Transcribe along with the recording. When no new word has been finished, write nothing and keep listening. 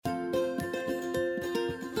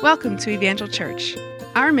Welcome to Evangel Church.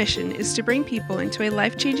 Our mission is to bring people into a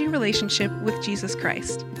life-changing relationship with Jesus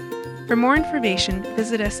Christ. For more information,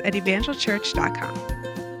 visit us at evangelchurch.com.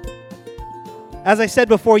 As I said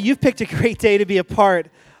before, you've picked a great day to be a part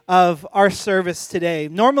of our service today.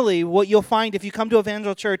 Normally, what you'll find if you come to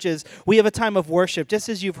Evangel Church is we have a time of worship, just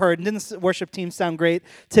as you've heard. Didn't the worship team sound great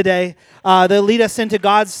today? They'll lead us into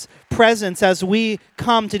God's presence as we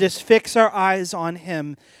come to just fix our eyes on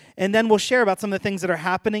Him. And then we'll share about some of the things that are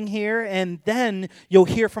happening here, and then you'll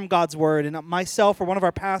hear from God's Word. And myself or one of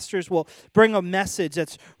our pastors will bring a message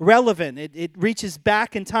that's relevant. It reaches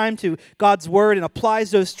back in time to God's Word and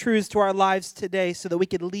applies those truths to our lives today so that we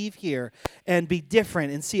could leave here and be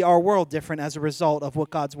different and see our world different as a result of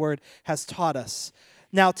what God's Word has taught us.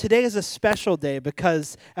 Now, today is a special day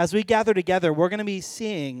because as we gather together, we're going to be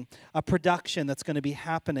seeing a production that's going to be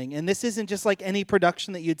happening. And this isn't just like any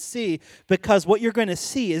production that you'd see, because what you're going to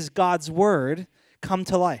see is God's Word come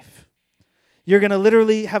to life. You're going to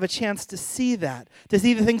literally have a chance to see that, to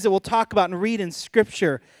see the things that we'll talk about and read in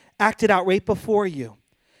Scripture acted out right before you.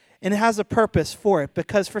 And it has a purpose for it,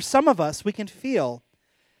 because for some of us, we can feel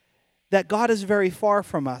that God is very far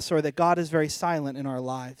from us or that God is very silent in our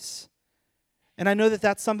lives. And I know that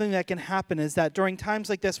that's something that can happen, is that during times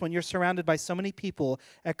like this, when you're surrounded by so many people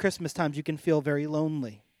at Christmas times, you can feel very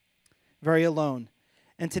lonely, very alone.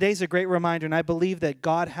 And today's a great reminder, and I believe that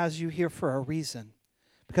God has you here for a reason,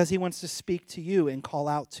 because He wants to speak to you and call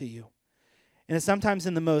out to you. And it's sometimes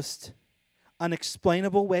in the most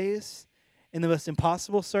unexplainable ways, in the most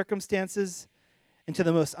impossible circumstances, and to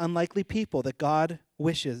the most unlikely people that God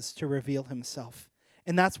wishes to reveal Himself.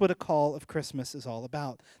 And that's what a call of Christmas is all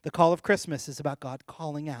about. The call of Christmas is about God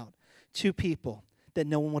calling out to people that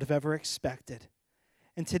no one would have ever expected.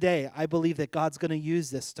 And today, I believe that God's going to use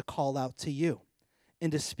this to call out to you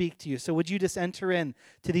and to speak to you. So would you just enter in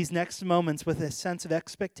to these next moments with a sense of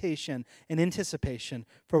expectation and anticipation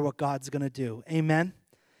for what God's going to do? Amen?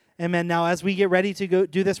 Amen. Now, as we get ready to go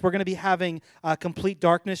do this, we're going to be having complete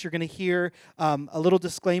darkness. You're going to hear a little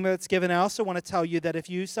disclaimer that's given. I also want to tell you that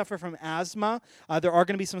if you suffer from asthma, there are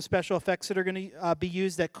going to be some special effects that are going to be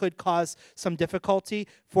used that could cause some difficulty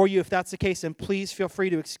for you. If that's the case, then please feel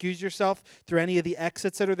free to excuse yourself through any of the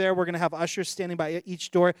exits that are there. We're going to have ushers standing by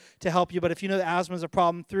each door to help you. But if you know that asthma is a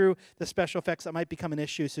problem through the special effects, that might become an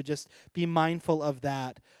issue. So just be mindful of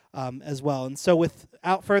that. As well. And so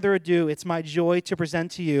without further ado, it's my joy to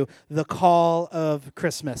present to you the call of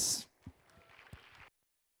Christmas.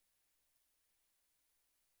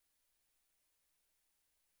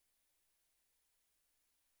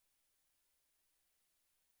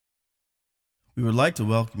 We would like to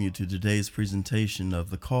welcome you to today's presentation of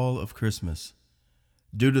the Call of Christmas.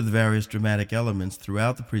 Due to the various dramatic elements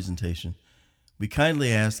throughout the presentation, we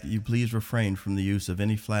kindly ask that you please refrain from the use of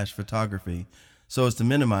any flash photography so as to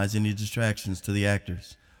minimize any distractions to the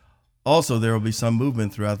actors. Also, there will be some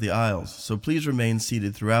movement throughout the aisles, so please remain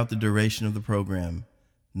seated throughout the duration of the program.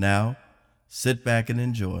 Now, sit back and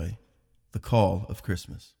enjoy the Call of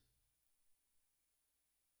Christmas.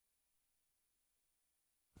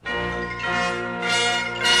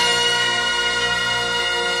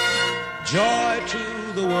 Joy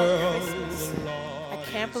to the world. I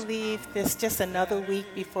can't believe this just another week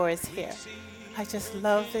before it's here. I just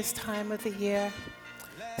love this time of the year.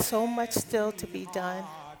 So much still to be done.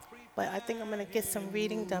 But I think I'm going to get some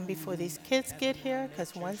reading done before these kids get here,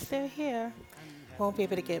 because once they're here, won't be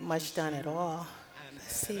able to get much done at all.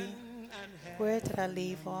 Let's see. Where did I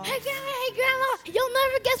leave off? Hey, Grandma, you'll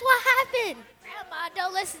never guess what happened. Grandma,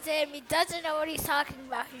 don't listen to him. He doesn't know what he's talking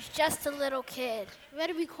about. He's just a little kid. You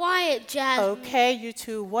better be quiet, Jasmine. Okay, you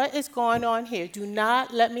two, what is going on here? Do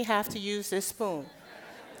not let me have to use this spoon.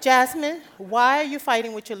 Jasmine, why are you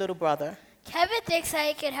fighting with your little brother? Kevin thinks that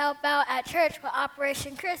he can help out at church with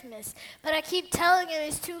Operation Christmas, but I keep telling him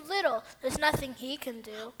he's too little. There's nothing he can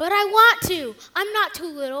do. But I want to. I'm not too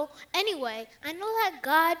little. Anyway, I know that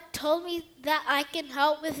God told me that I can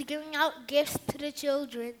help with giving out gifts to the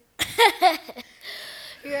children.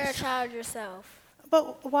 You're a child yourself.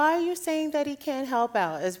 But why are you saying that he can't help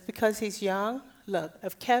out? Is it because he's young? Look,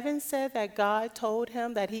 if Kevin said that God told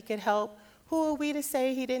him that he could help, who are we to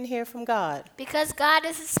say he didn't hear from God? Because God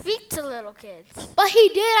doesn't speak to little kids. But he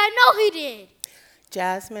did. I know he did.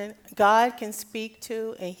 Jasmine, God can speak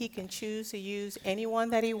to and He can choose to use anyone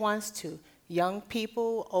that He wants to. Young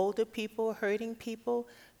people, older people, hurting people.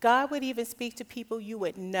 God would even speak to people you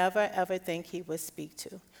would never, ever think He would speak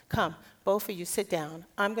to. Come, both of you sit down.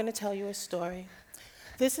 I'm going to tell you a story.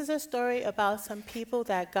 This is a story about some people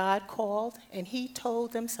that God called, and he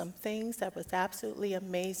told them some things that was absolutely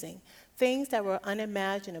amazing, things that were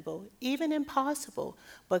unimaginable, even impossible.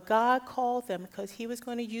 But God called them because he was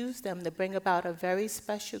going to use them to bring about a very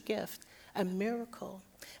special gift, a miracle.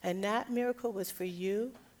 And that miracle was for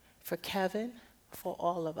you, for Kevin, for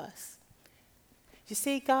all of us. You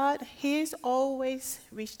see, God, he's always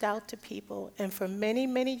reached out to people, and for many,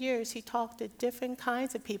 many years, he talked to different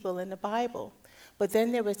kinds of people in the Bible. But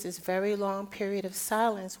then there was this very long period of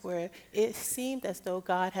silence where it seemed as though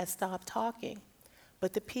God had stopped talking.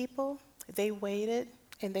 But the people, they waited,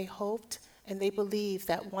 and they hoped, and they believed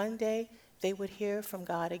that one day they would hear from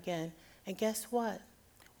God again. And guess what?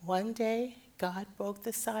 One day, God broke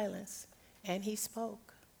the silence, and he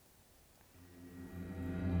spoke.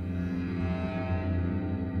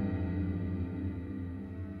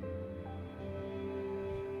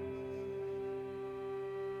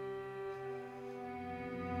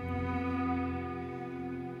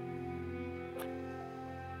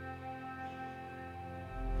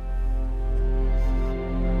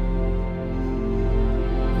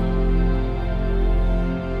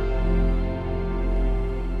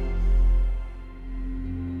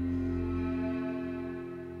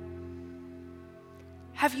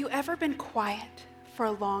 Have you ever been quiet for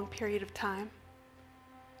a long period of time?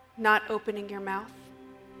 Not opening your mouth,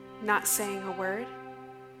 not saying a word?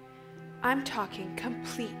 I'm talking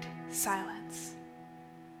complete silence.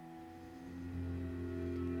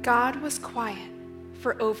 God was quiet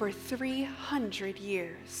for over 300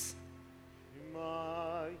 years.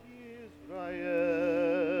 Shema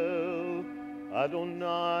Yisrael,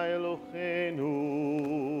 Adonai Eloheinu,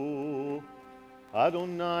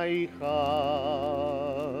 Adonai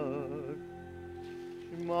Echad.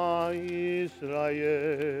 Shema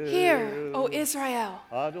Yisrael. Hear, O Israel,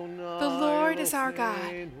 the Lord is our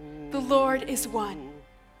God, the Lord is one.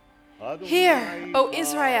 Hear, O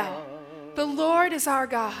Israel, the Lord is our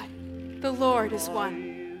God, the Lord is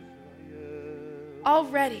one.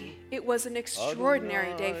 Already it was an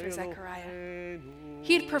extraordinary day for Zechariah.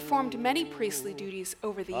 He had performed many priestly duties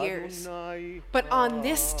over the years, but on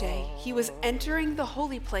this day he was entering the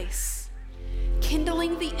holy place,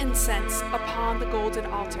 kindling the incense upon the golden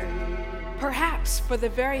altar, perhaps for the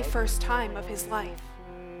very first time of his life.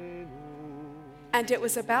 And it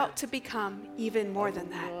was about to become even more than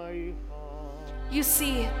that. You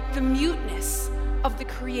see, the muteness of the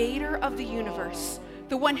creator of the universe,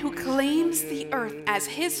 the one who claims the earth as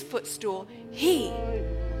his footstool, he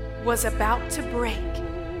was about to break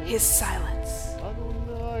his silence.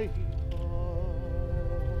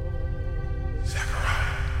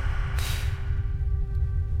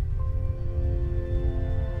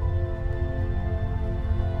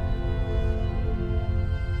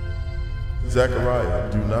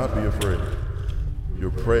 Zechariah, do not be afraid.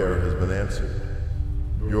 Your prayer has been answered.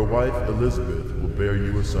 Your wife Elizabeth will bear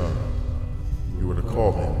you a son. You are to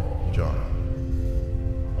call him John.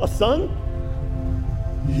 A son?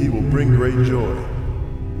 He will bring great joy.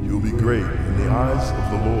 You will be great in the eyes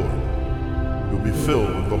of the Lord. You will be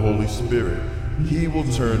filled with the Holy Spirit. He will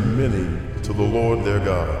turn many to the Lord their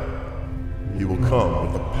God. He will come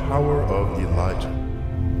with the power of Elijah.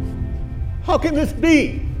 How can this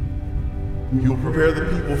be? He will prepare the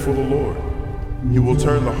people for the Lord. He will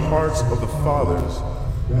turn the hearts of the fathers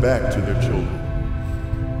back to their children.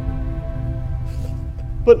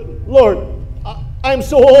 But Lord, I'm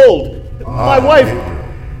so old. My wife... Gabriel,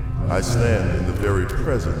 I stand in the very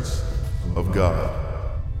presence of God.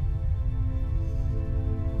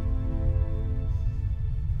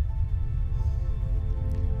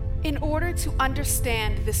 In order to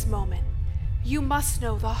understand this moment, you must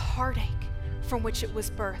know the heartache from which it was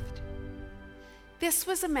birthed. This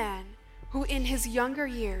was a man who in his younger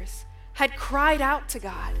years had cried out to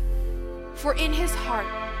God, for in his heart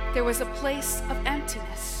there was a place of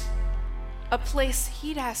emptiness, a place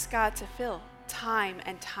he'd asked God to fill time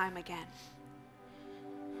and time again.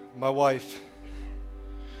 My wife,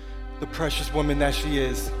 the precious woman that she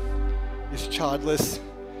is childless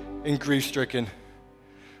and grief-stricken.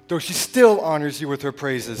 Though she still honors you with her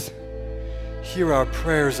praises, hear our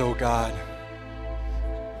prayers, O God.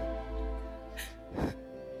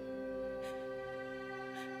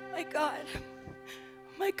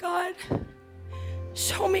 My God,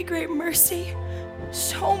 show me great mercy.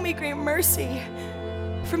 Show me great mercy.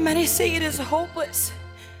 For many say it is hopeless,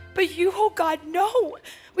 but you, oh God, know.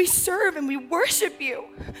 We serve and we worship you.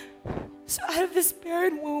 So out of this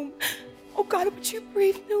barren womb, oh God, would you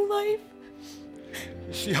breathe new life?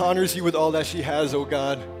 She honors you with all that she has, oh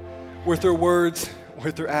God, with her words,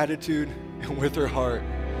 with her attitude, and with her heart.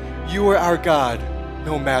 You are our God,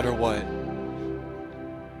 no matter what.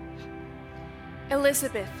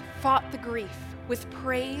 Elizabeth fought the grief with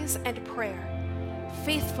praise and prayer,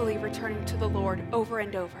 faithfully returning to the Lord over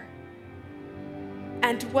and over.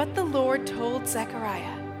 And what the Lord told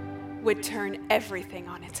Zechariah would turn everything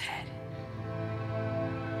on its head.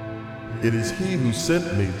 It is he who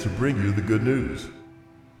sent me to bring you the good news.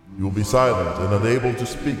 You will be silent and unable to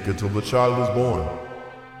speak until the child is born,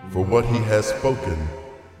 for what he has spoken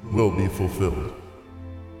will be fulfilled.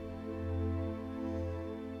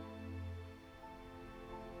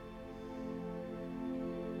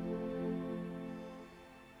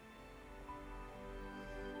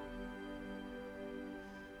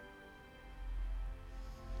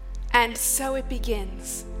 And so it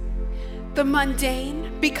begins. The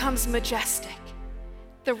mundane becomes majestic.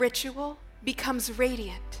 The ritual becomes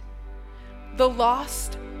radiant. The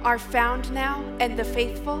lost are found now, and the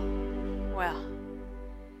faithful, well,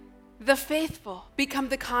 the faithful become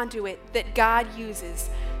the conduit that God uses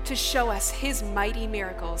to show us his mighty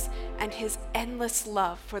miracles and his endless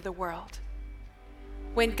love for the world.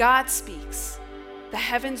 When God speaks, the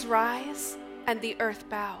heavens rise and the earth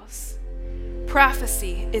bows.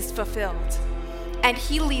 Prophecy is fulfilled, and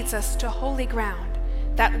he leads us to holy ground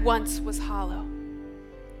that once was hollow.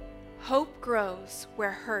 Hope grows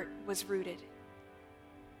where hurt was rooted.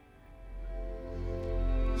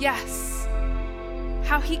 Yes,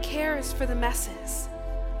 how he cares for the messes,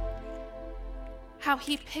 how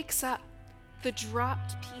he picks up the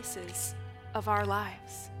dropped pieces of our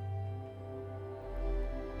lives.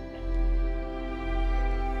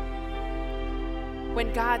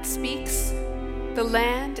 When God speaks, the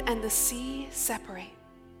land and the sea separate.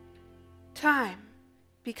 Time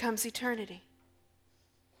becomes eternity.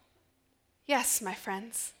 Yes, my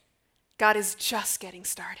friends, God is just getting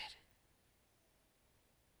started.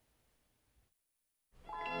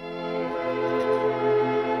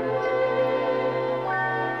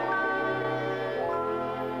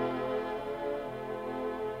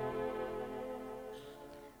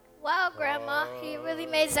 Wow, Grandma, he really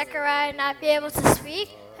made Zechariah not be able to speak.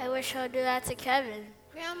 I wish I'd do that to Kevin.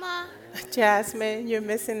 Grandma? Jasmine, you're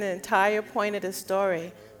missing the entire point of the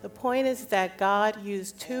story. The point is that God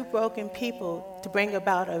used two broken people to bring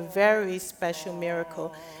about a very special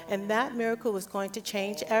miracle, and that miracle was going to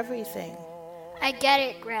change everything. I get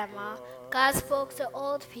it, Grandma. God spoke to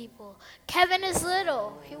old people. Kevin is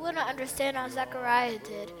little. He wouldn't understand how Zechariah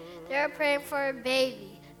did. They were praying for a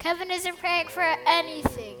baby. Kevin isn't praying for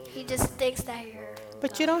anything. He just thinks that he heard.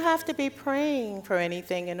 But you don't have to be praying for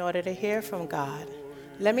anything in order to hear from God.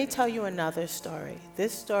 Let me tell you another story.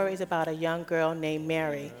 This story is about a young girl named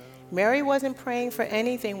Mary. Mary wasn't praying for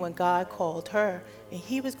anything when God called her, and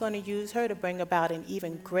he was going to use her to bring about an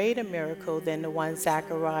even greater miracle than the one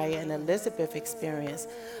Zechariah and Elizabeth experienced.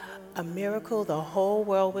 A miracle the whole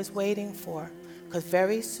world was waiting for. Because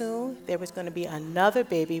very soon, there was going to be another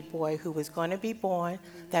baby boy who was going to be born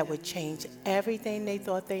that would change everything they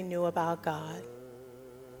thought they knew about God.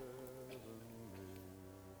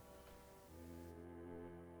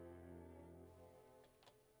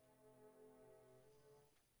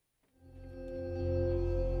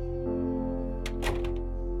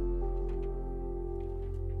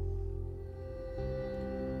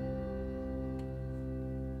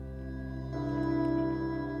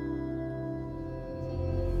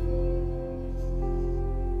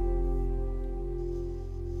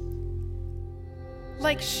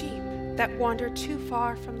 Like sheep that wander too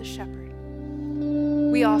far from the shepherd,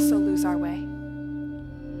 we also lose our way.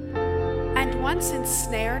 And once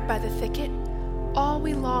ensnared by the thicket, all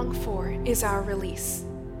we long for is our release.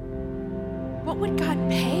 What would God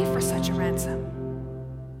pay for such a ransom?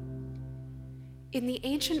 In the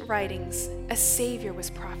ancient writings, a Savior was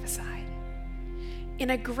prophesied. In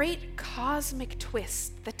a great cosmic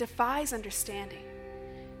twist that defies understanding,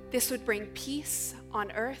 this would bring peace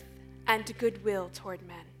on earth and goodwill toward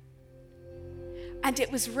men. And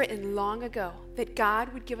it was written long ago that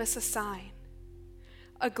God would give us a sign,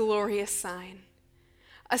 a glorious sign,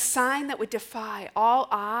 a sign that would defy all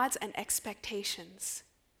odds and expectations.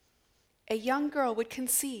 A young girl would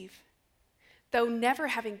conceive, though never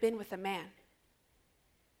having been with a man.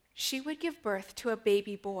 She would give birth to a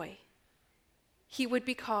baby boy. He would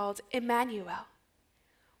be called Emmanuel,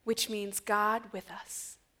 which means God with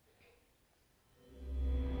us.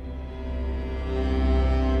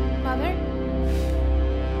 Mother?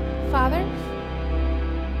 Father?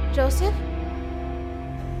 Joseph?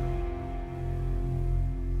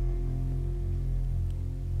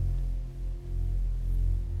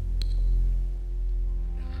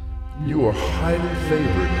 You are highly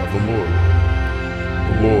favored of the Lord.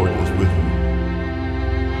 The Lord is with you.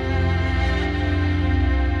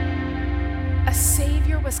 A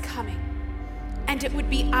Savior was coming,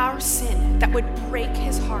 that would break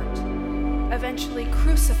his heart, eventually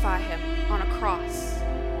crucify him on a cross.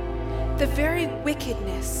 The very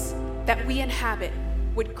wickedness that we inhabit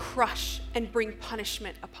would crush and bring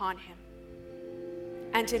punishment upon him.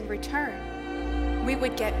 And in return, we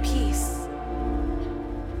would get peace.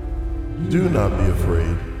 Do not be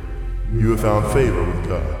afraid. You have found favor with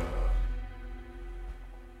God.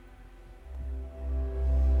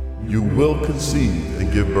 You will conceive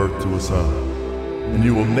and give birth to a son, and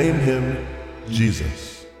you will name him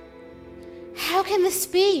Jesus. How can this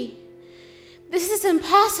be? This is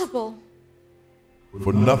impossible.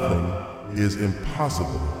 For nothing is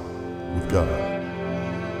impossible with God.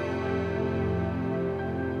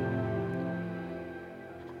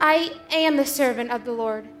 I am the servant of the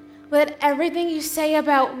Lord. Let everything you say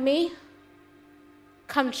about me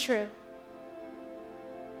come true.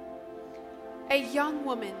 A young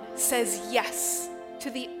woman says yes to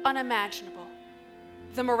the unimaginable,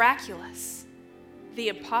 the miraculous, the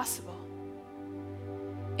impossible.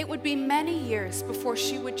 It would be many years before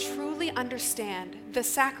she would truly understand the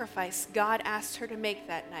sacrifice God asked her to make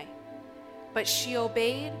that night. But she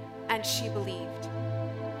obeyed and she believed.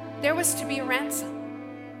 There was to be a ransom.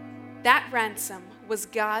 That ransom was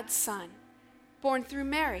God's Son, born through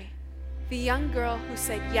Mary, the young girl who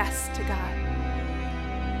said yes to God.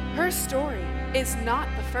 Her story is not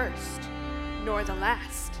the first, nor the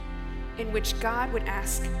last, in which God would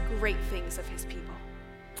ask great things of his people.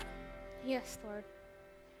 Yes, Lord.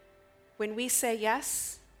 When we say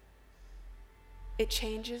yes, it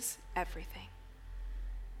changes everything.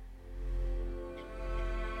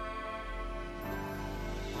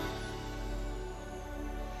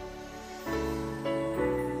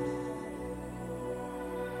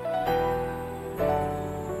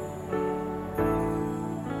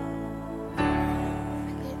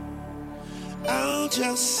 I'll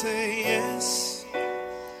just say yes.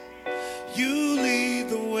 You lead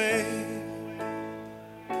the way.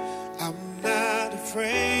 I'm not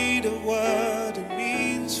afraid of what it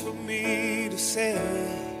means for me to say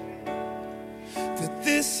that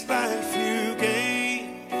this life you gave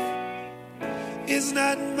is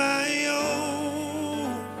not my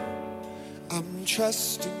own. I'm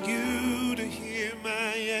trusting you to hear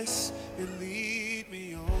my yes and lead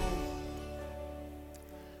me on.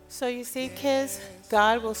 So you see, kids,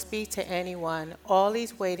 God will speak to anyone. All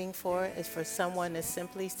he's waiting for is for someone to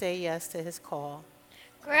simply say yes to his call.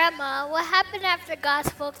 Grandma, what happened after God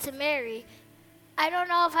spoke to Mary? I don't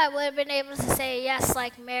know if I would have been able to say yes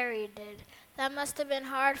like Mary did. That must have been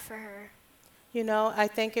hard for her. You know, I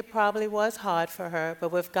think it probably was hard for her,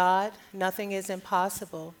 but with God, nothing is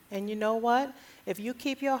impossible. And you know what? If you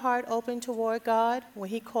keep your heart open toward God,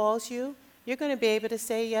 when he calls you, you're going to be able to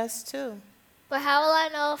say yes too. But how will I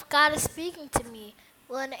know if God is speaking to me?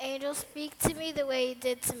 Will an angel speak to me the way he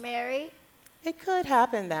did to Mary? It could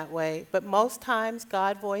happen that way, but most times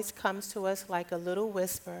God's voice comes to us like a little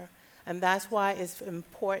whisper, and that's why it's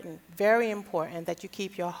important, very important, that you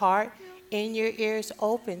keep your heart and your ears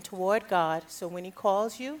open toward God, so when he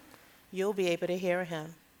calls you, you'll be able to hear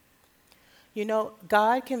him. You know,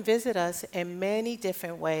 God can visit us in many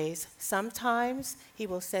different ways. Sometimes he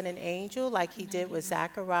will send an angel like he did with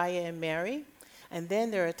Zachariah and Mary, and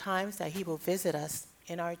then there are times that he will visit us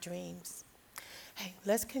in our dreams. Hey,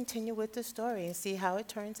 let's continue with the story and see how it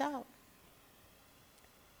turns out.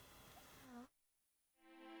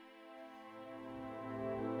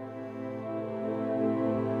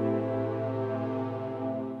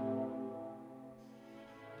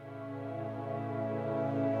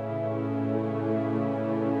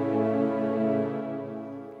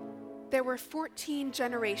 There were 14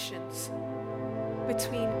 generations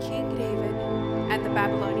between King David and the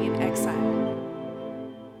Babylonian exile.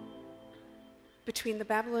 Between the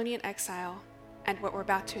Babylonian exile and what we're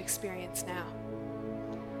about to experience now.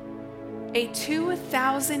 A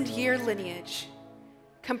 2,000-year lineage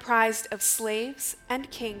comprised of slaves and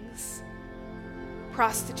kings,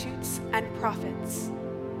 prostitutes and prophets.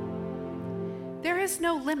 There is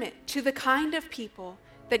no limit to the kind of people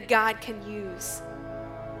that God can use.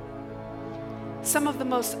 Some of the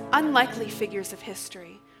most unlikely figures of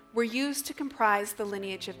history were used to comprise the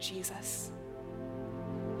lineage of Jesus.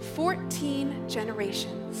 14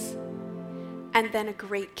 generations, and then a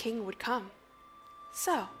great king would come.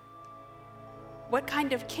 So, what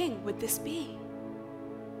kind of king would this be?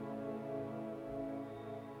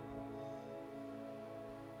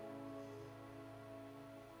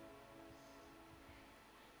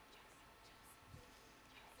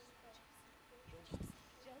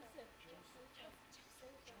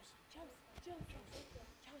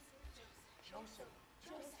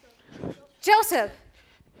 Joseph!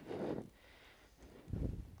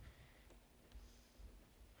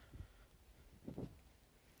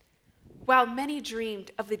 While many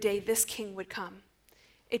dreamed of the day this king would come,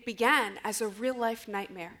 it began as a real-life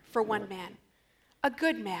nightmare for one man, a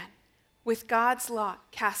good man, with God's lot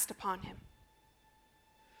cast upon him.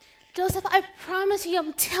 Joseph, I promise you,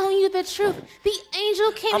 I'm telling you the truth. The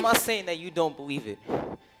angel came. I'm not saying that you don't believe it.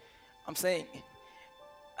 I'm saying,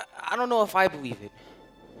 I don't know if I believe it.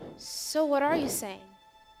 So what are you saying?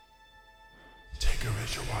 Take her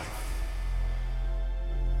as your wife.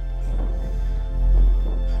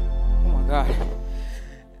 Oh my God.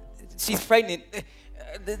 She's pregnant.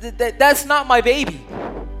 That's not my baby.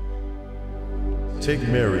 Take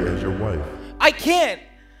Mary as your wife. I can't.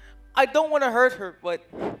 I don't want to hurt her, but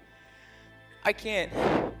I can't.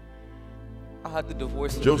 I'll have to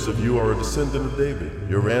divorce her. Joseph, you are a descendant of David.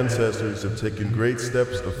 Your ancestors have taken great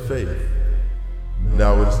steps of faith.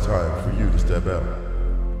 Now it is time for you to step out.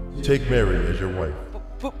 Take Mary as your wife.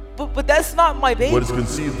 But that's not my baby. What is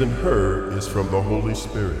conceived in her is from the Holy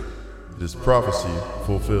Spirit. It is prophecy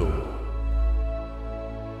fulfilled.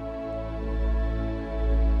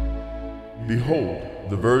 Behold,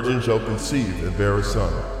 the virgin shall conceive and bear a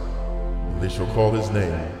son, and they shall call his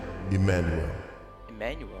name Emmanuel.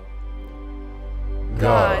 Emmanuel.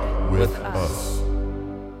 God with us.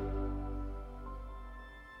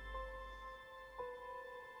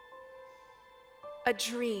 A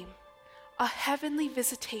dream, a heavenly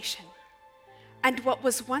visitation, and what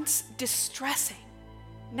was once distressing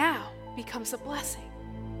now becomes a blessing.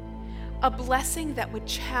 A blessing that would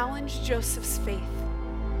challenge Joseph's faith,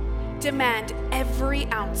 demand every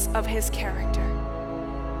ounce of his character,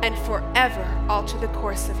 and forever alter the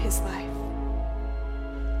course of his life.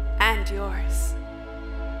 And yours.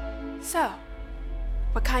 So,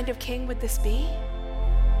 what kind of king would this be?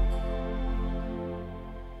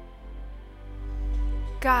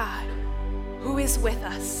 God, who is with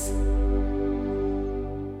us.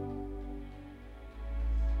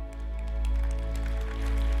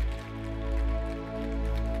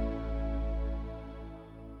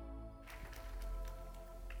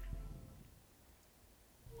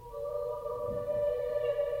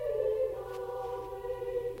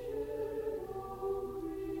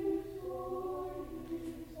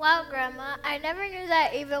 Wow, Grandma, I never knew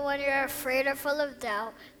that even when you're afraid or full of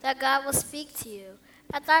doubt, that God will speak to you.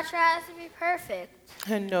 I thought you had to be perfect.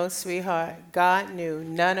 No, sweetheart. God knew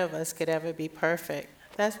none of us could ever be perfect.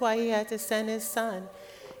 That's why he had to send his son.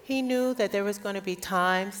 He knew that there was going to be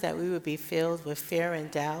times that we would be filled with fear and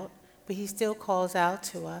doubt, but he still calls out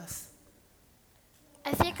to us.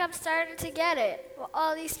 I think I'm starting to get it. Well,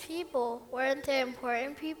 all these people, weren't they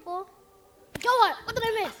important people? Go on. What did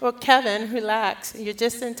I miss? Well, Kevin, relax. You're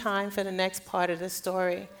just in time for the next part of the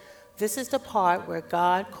story. This is the part where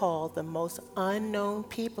God called the most unknown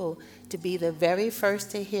people to be the very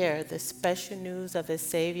first to hear the special news of the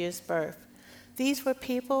Savior's birth. These were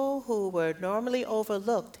people who were normally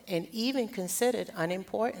overlooked and even considered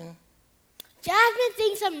unimportant. Jasmine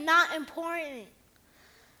thinks I'm not important.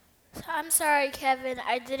 I'm sorry, Kevin.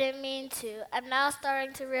 I didn't mean to. I'm now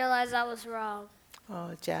starting to realize I was wrong.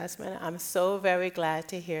 Oh, Jasmine, I'm so very glad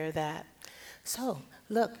to hear that. So,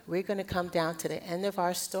 look, we're going to come down to the end of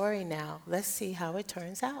our story now. Let's see how it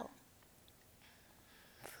turns out.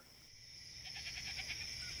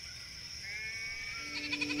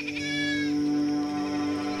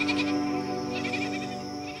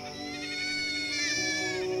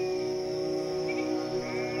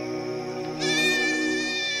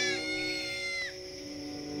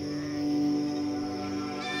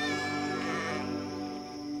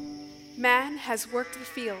 Man has worked the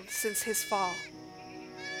field since his fall.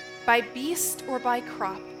 By beast or by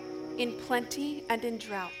crop, in plenty and in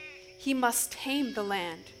drought, he must tame the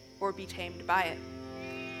land or be tamed by it.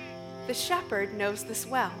 The shepherd knows this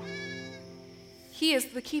well. He is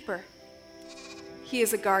the keeper. He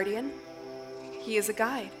is a guardian. He is a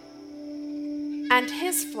guide. And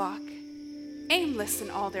his flock, aimless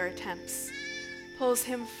in all their attempts, pulls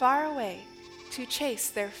him far away to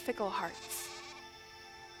chase their fickle hearts.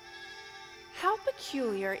 How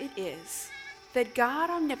peculiar it is that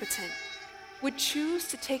God Omnipotent would choose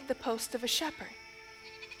to take the post of a shepherd.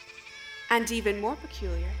 And even more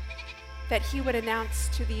peculiar, that he would announce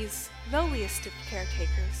to these lowliest of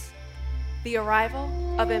caretakers the arrival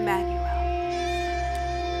of Emmanuel.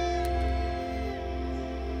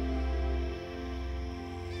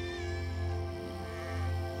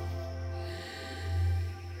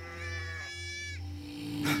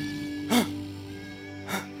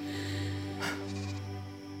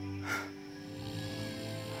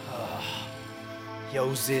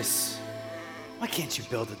 Yozis, why can't you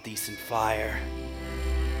build a decent fire?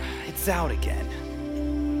 It's out again.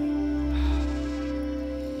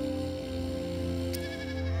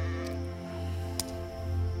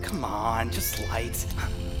 come on, just light.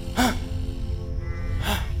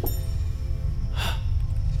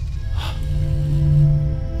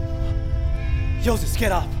 Joseph,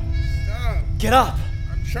 get up. Stop. Get up.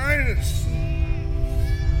 I'm trying to...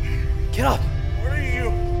 Get up. What are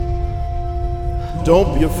you?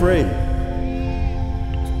 Don't be afraid.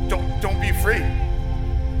 Don't be afraid.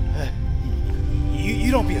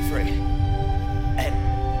 You don't be afraid. And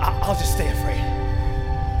I'll just stay afraid.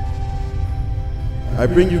 I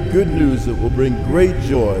bring you good news that will bring great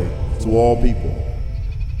joy to all people.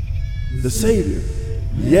 The Savior,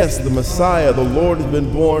 yes, the Messiah, the Lord, has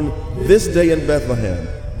been born this day in Bethlehem,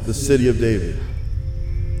 the city of David.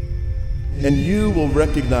 And you will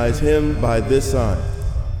recognize him by this sign.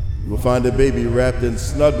 You will find a baby wrapped in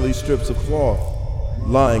snuggly strips of cloth,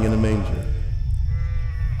 lying in a manger.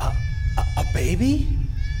 A baby?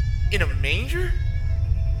 In a manger?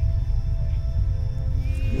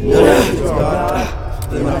 Glory to God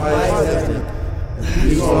in the highest heaven, and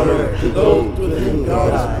peace on earth to those with whom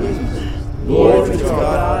God is pleased. Glory to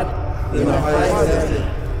God in the highest heaven,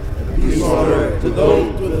 and peace on earth to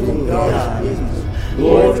those with whom God is pleased.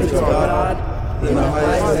 Glory to God in the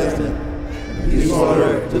highest heaven, and peace on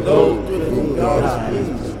earth to those with whom God is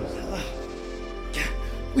pleased.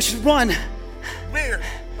 We should run. Where?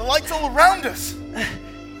 The light's all around us.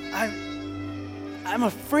 I'm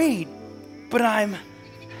afraid, but I'm...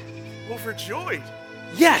 Overjoyed.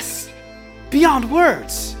 Yes! Beyond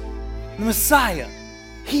words. The Messiah,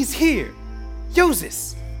 he's here.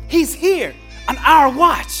 Joseph, he's here on our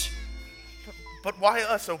watch. But why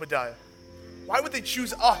us, Obadiah? Why would they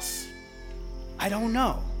choose us? I don't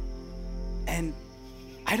know. And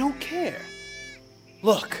I don't care.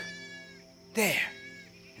 Look, there,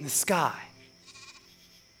 in the sky,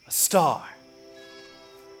 a star.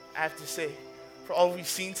 I have to say, for all we've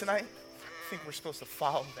seen tonight, I think we're supposed to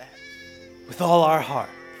follow that. With all our heart.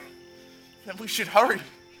 Then we should hurry.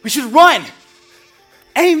 We should run.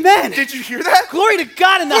 Amen. Did you hear that? Glory to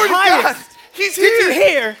God in the highest. God. He's Did here. you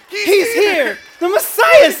hear? He's here. The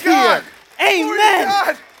Messiah's God. here. Amen. Glory to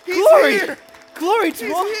God. He's Glory. here. Glory to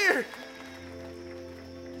He's all. here.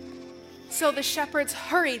 So the shepherds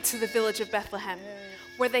hurried to the village of Bethlehem,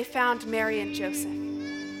 where they found Mary and Joseph.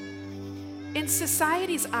 In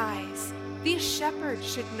society's eyes, these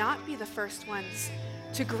shepherds should not be the first ones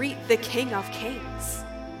to greet the King of Kings.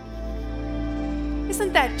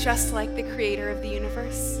 Isn't that just like the creator of the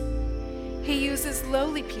universe? He uses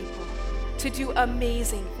lowly people to do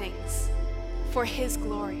amazing things for his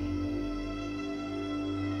glory.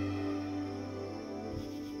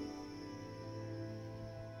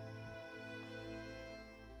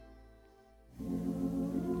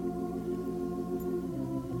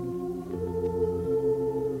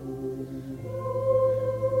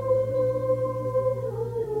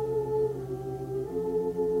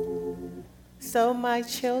 So, my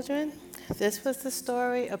children, this was the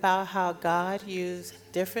story about how God used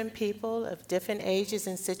different people of different ages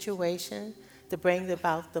and situations to bring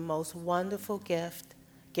about the most wonderful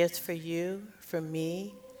gifts for you, for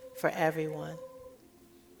me, for everyone.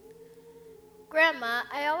 Grandma,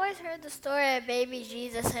 I always heard the story of baby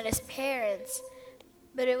Jesus and his parents,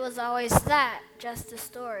 but it was always that, just a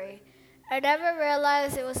story. I never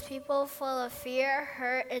realized it was people full of fear,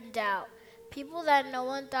 hurt, and doubt. People that no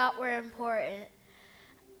one thought were important.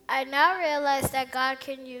 I now realize that God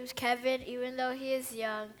can use Kevin even though he is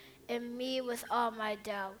young, and me with all my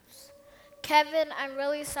doubts. Kevin, I'm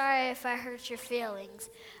really sorry if I hurt your feelings.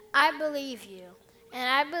 I believe you, and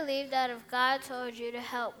I believe that if God told you to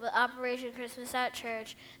help with Operation Christmas at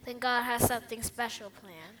Church, then God has something special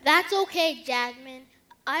planned. That's okay, Jasmine.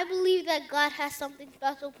 I believe that God has something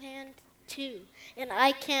special planned too, and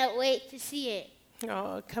I can't wait to see it.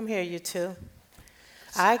 Oh, come here, you two.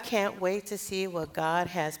 I can't wait to see what God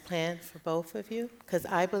has planned for both of you, because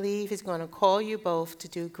I believe he's going to call you both to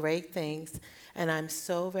do great things, and I'm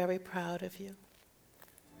so very proud of you.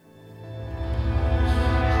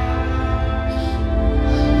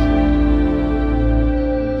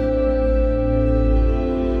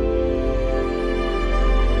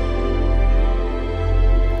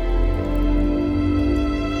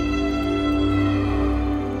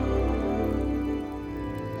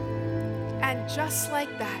 Just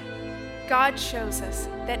like that, God shows us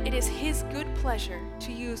that it is his good pleasure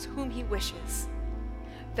to use whom he wishes,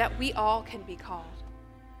 that we all can be called.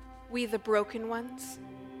 We the broken ones,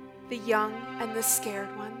 the young and the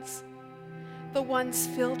scared ones, the ones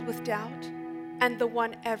filled with doubt, and the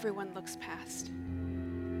one everyone looks past.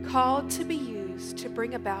 Called to be used to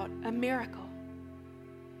bring about a miracle.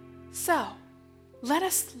 So, let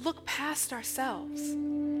us look past ourselves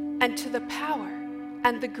and to the power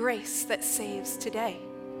and the grace that saves today.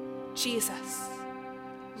 Jesus.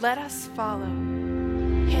 Let us follow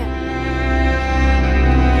him.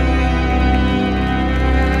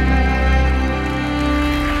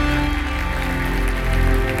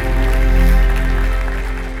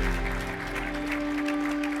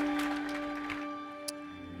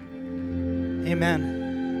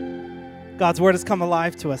 Amen. God's word has come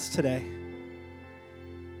alive to us today.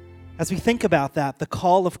 As we think about that, the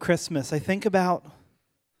call of Christmas, I think about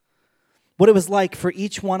what it was like for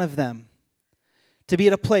each one of them to be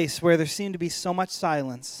at a place where there seemed to be so much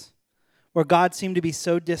silence, where God seemed to be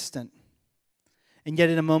so distant, and yet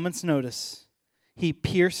in a moment's notice, he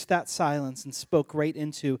pierced that silence and spoke right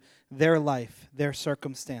into their life, their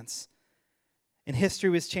circumstance. And history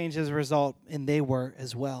was changed as a result, and they were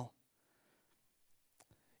as well.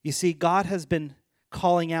 You see, God has been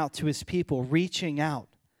calling out to his people, reaching out.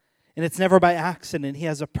 And it's never by accident. He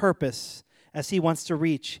has a purpose as he wants to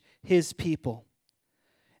reach his people.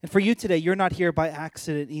 And for you today, you're not here by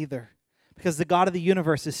accident either, because the God of the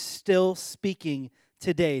universe is still speaking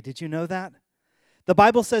today. Did you know that? The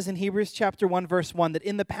Bible says in Hebrews chapter 1, verse 1, that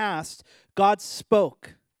in the past, God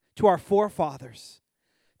spoke to our forefathers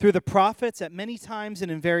through the prophets at many times and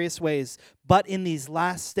in various ways. But in these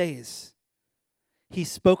last days, he's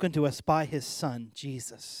spoken to us by his Son,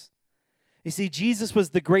 Jesus. You see, Jesus was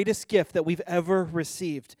the greatest gift that we've ever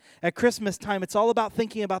received. At Christmas time, it's all about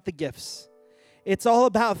thinking about the gifts. It's all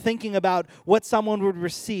about thinking about what someone would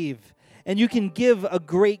receive. And you can give a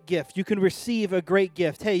great gift. You can receive a great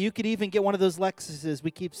gift. Hey, you could even get one of those Lexuses we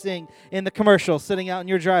keep seeing in the commercial sitting out in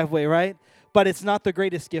your driveway, right? But it's not the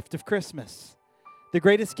greatest gift of Christmas. The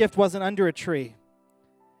greatest gift wasn't under a tree.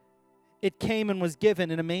 It came and was given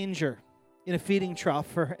in a manger, in a feeding trough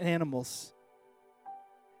for animals.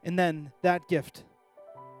 And then that gift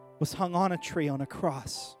was hung on a tree on a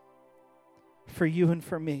cross for you and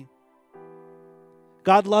for me.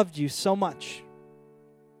 God loved you so much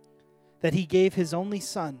that he gave his only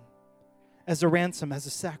Son as a ransom, as a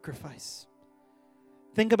sacrifice.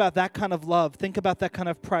 Think about that kind of love. Think about that kind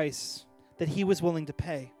of price that he was willing to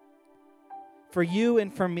pay for you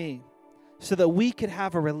and for me, so that we could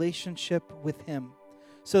have a relationship with him,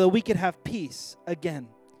 so that we could have peace again,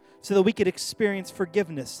 so that we could experience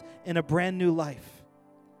forgiveness in a brand new life.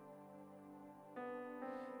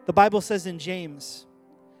 The Bible says in James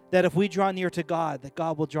that if we draw near to God, that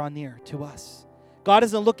God will draw near to us. God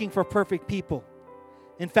isn't looking for perfect people.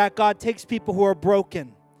 In fact, God takes people who are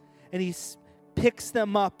broken and he picks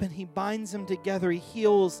them up and he binds them together. He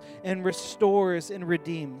heals and restores and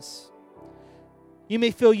redeems. You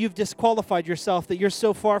may feel you've disqualified yourself, that you're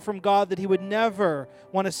so far from God that he would never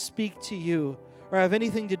want to speak to you or have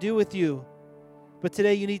anything to do with you. But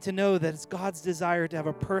today you need to know that it's God's desire to have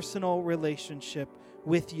a personal relationship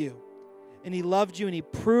with you. And he loved you and he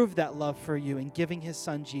proved that love for you in giving his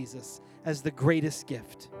Son Jesus as the greatest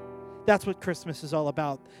gift. That's what Christmas is all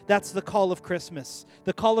about. That's the call of Christmas.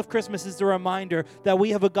 The call of Christmas is the reminder that we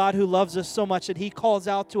have a God who loves us so much that he calls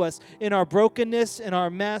out to us in our brokenness, in our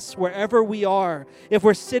mess, wherever we are. If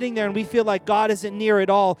we're sitting there and we feel like God isn't near at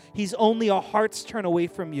all, he's only a heart's turn away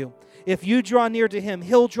from you. If you draw near to him,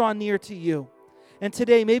 he'll draw near to you. And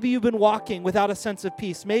today, maybe you've been walking without a sense of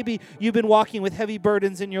peace. Maybe you've been walking with heavy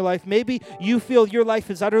burdens in your life. Maybe you feel your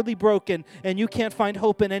life is utterly broken and you can't find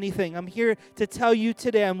hope in anything. I'm here to tell you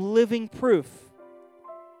today, I'm living proof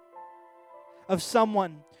of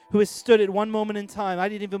someone who has stood at one moment in time. I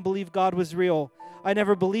didn't even believe God was real. I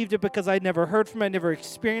never believed it because I'd never heard from him. I never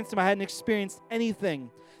experienced him. I hadn't experienced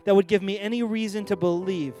anything that would give me any reason to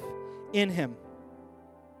believe in him.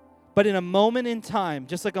 But in a moment in time,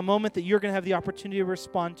 just like a moment that you're going to have the opportunity to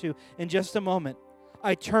respond to in just a moment,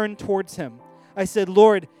 I turned towards him. I said,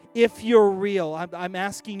 Lord, if you're real, I'm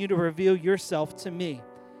asking you to reveal yourself to me,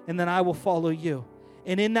 and then I will follow you.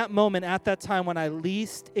 And in that moment, at that time when I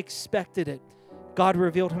least expected it, God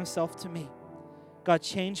revealed himself to me. God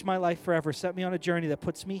changed my life forever, set me on a journey that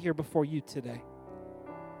puts me here before you today.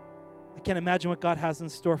 I can't imagine what God has in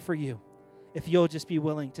store for you if you'll just be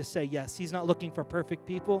willing to say yes. He's not looking for perfect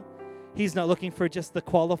people. He's not looking for just the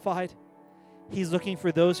qualified. He's looking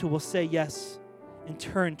for those who will say yes and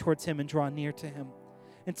turn towards him and draw near to him.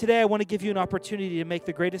 And today I want to give you an opportunity to make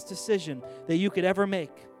the greatest decision that you could ever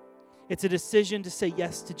make. It's a decision to say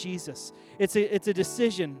yes to Jesus. It's a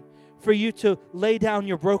decision for you to lay down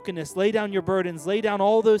your brokenness, lay down your burdens, lay down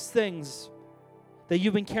all those things that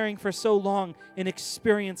you've been carrying for so long and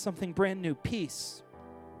experience something brand new, peace.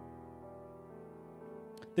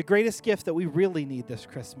 The greatest gift that we really need this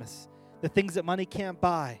Christmas, the things that money can't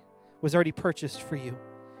buy, was already purchased for you.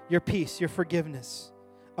 Your peace, your forgiveness,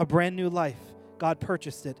 a brand new life. God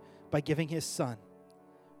purchased it by giving his Son.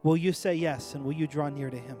 Will you say yes, and will you draw near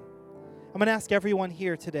to him? I'm going to ask everyone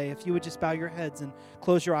here today if you would just bow your heads and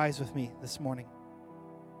close your eyes with me this morning.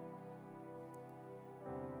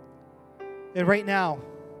 And right now,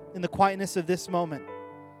 in the quietness of this moment,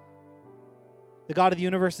 the God of the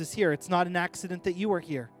universe is here. It's not an accident that you are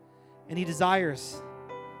here. And He desires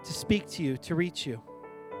to speak to you, to reach you,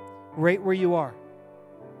 right where you are.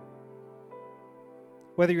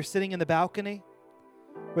 Whether you're sitting in the balcony,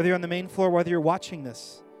 whether you're on the main floor, whether you're watching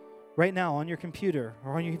this right now on your computer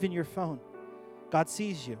or on even your phone, God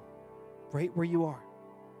sees you right where you are.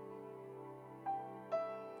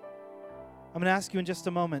 I'm going to ask you in just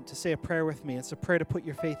a moment to say a prayer with me. It's a prayer to put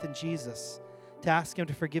your faith in Jesus, to ask Him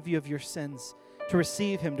to forgive you of your sins, to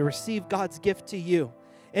receive Him, to receive God's gift to you.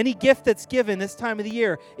 Any gift that's given this time of the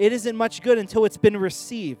year, it isn't much good until it's been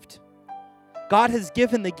received. God has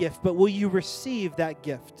given the gift, but will you receive that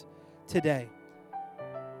gift today?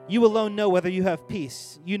 You alone know whether you have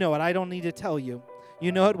peace. You know it. I don't need to tell you.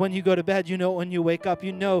 You know it when you go to bed. You know it when you wake up.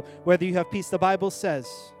 You know whether you have peace. The Bible says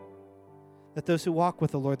that those who walk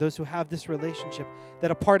with the Lord, those who have this relationship,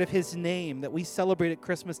 that a part of His name that we celebrate at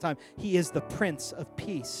Christmas time, He is the Prince of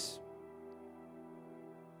Peace.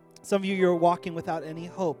 Some of you, you're walking without any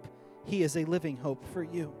hope. He is a living hope for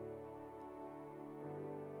you.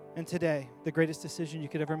 And today, the greatest decision you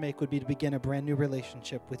could ever make would be to begin a brand new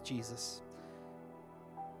relationship with Jesus.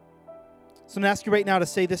 So I'm going to ask you right now to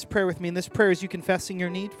say this prayer with me. And this prayer is you confessing your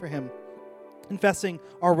need for Him, confessing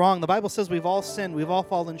our wrong. The Bible says we've all sinned. We've all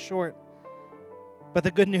fallen short. But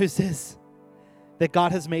the good news is that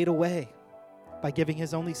God has made a way by giving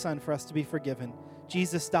His only Son for us to be forgiven.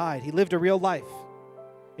 Jesus died. He lived a real life.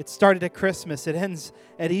 It started at Christmas. It ends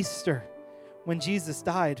at Easter when Jesus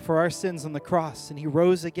died for our sins on the cross and He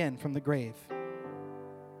rose again from the grave.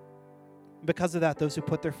 Because of that, those who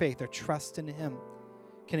put their faith, their trust in Him,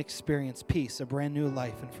 can experience peace, a brand new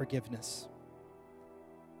life, and forgiveness.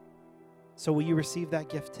 So will you receive that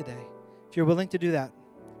gift today? If you're willing to do that,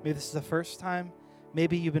 maybe this is the first time,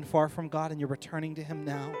 maybe you've been far from God and you're returning to Him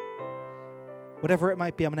now. Whatever it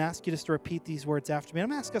might be, I'm going to ask you just to repeat these words after me. I'm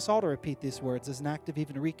going to ask us all to repeat these words as an act of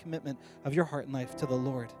even recommitment of your heart and life to the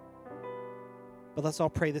Lord. But let's all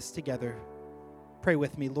pray this together. Pray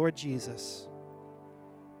with me. Lord Jesus,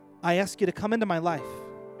 I ask you to come into my life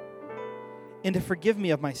and to forgive me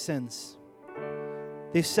of my sins.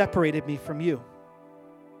 They've separated me from you.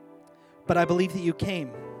 But I believe that you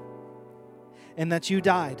came and that you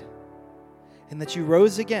died and that you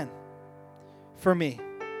rose again for me.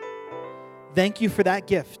 Thank you for that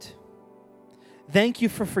gift. Thank you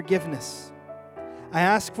for forgiveness. I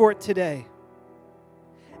ask for it today.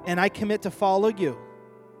 And I commit to follow you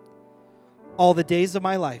all the days of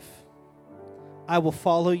my life. I will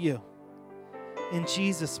follow you. In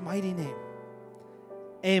Jesus' mighty name.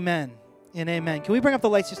 Amen and amen. Can we bring up the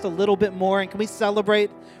lights just a little bit more? And can we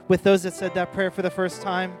celebrate with those that said that prayer for the first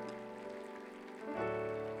time?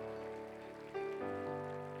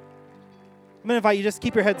 I'm going to invite you, just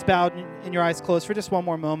keep your heads bowed and your eyes closed for just one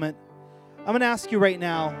more moment. I'm going to ask you right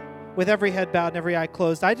now, with every head bowed and every eye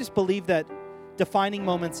closed, I just believe that defining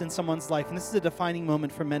moments in someone's life, and this is a defining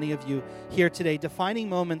moment for many of you here today, defining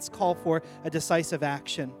moments call for a decisive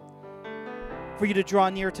action, for you to draw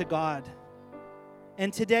near to God.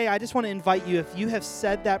 And today, I just want to invite you, if you have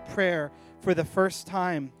said that prayer for the first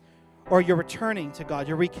time, or you're returning to God,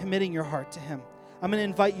 you're recommitting your heart to Him, I'm going to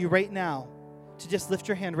invite you right now to just lift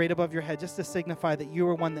your hand right above your head, just to signify that you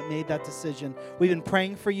were one that made that decision. We've been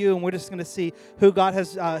praying for you, and we're just going to see who God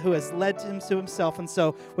has, who has led him to Himself. And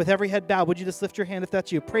so, with every head bowed, would you just lift your hand if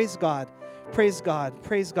that's you? Praise God, praise God,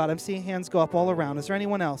 praise God. I'm seeing hands go up all around. Is there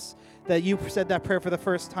anyone else that you said that prayer for the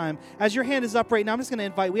first time? As your hand is up right now, I'm just going to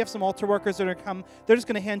invite. We have some altar workers that are come. They're just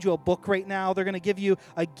going to hand you a book right now. They're going to give you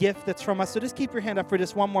a gift that's from us. So just keep your hand up for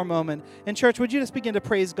just one more moment. And church, would you just begin to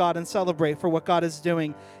praise God and celebrate for what God is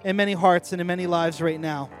doing in many hearts and in many lives right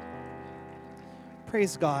now?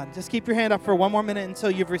 Praise God. Just keep your hand up for one more minute until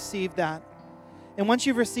you've received that. And once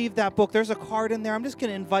you've received that book, there's a card in there. I'm just going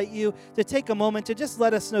to invite you to take a moment to just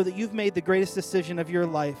let us know that you've made the greatest decision of your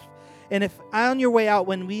life. And if on your way out,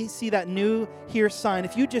 when we see that new here sign,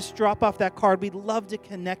 if you just drop off that card, we'd love to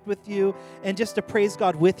connect with you and just to praise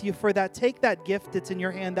God with you for that. Take that gift that's in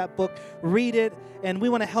your hand, that book, read it, and we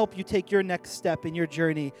want to help you take your next step in your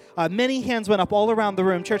journey. Many hands went up all around the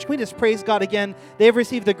room. Church, can we just praise God again? They've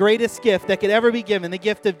received the greatest gift that could ever be given, the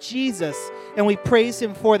gift of Jesus, and we praise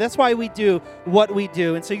Him for it. That's why we do what we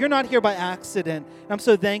do. And so you're not here by accident. I'm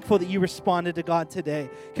so thankful that you responded to God today.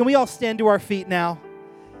 Can we all stand to our feet now?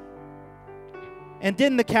 And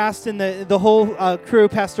didn't the cast and the whole crew,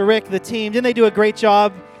 Pastor Rick, the team, didn't they do a great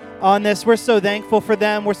job on this? We're so thankful for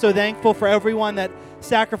them. We're so thankful for everyone that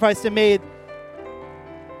sacrificed and made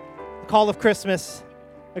Call of Christmas,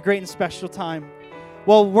 a great and special time.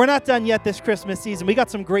 Well, we're not done yet this Christmas season. We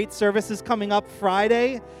got some great services coming up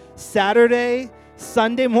Friday, Saturday,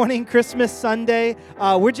 Sunday morning, Christmas Sunday.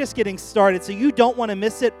 We're just getting started, so you don't want to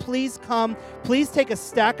miss it. Please come. Please take a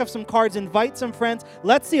stack of some cards. Invite some friends.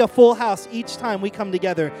 Let's see a full house each time we come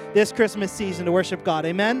together this Christmas season to worship God.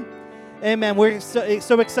 Amen? Amen. We're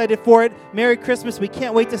so excited for it. Merry Christmas. We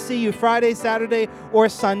can't wait to see you Friday, Saturday, or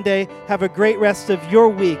Sunday. Have a great rest of your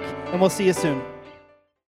week, and we'll see you soon.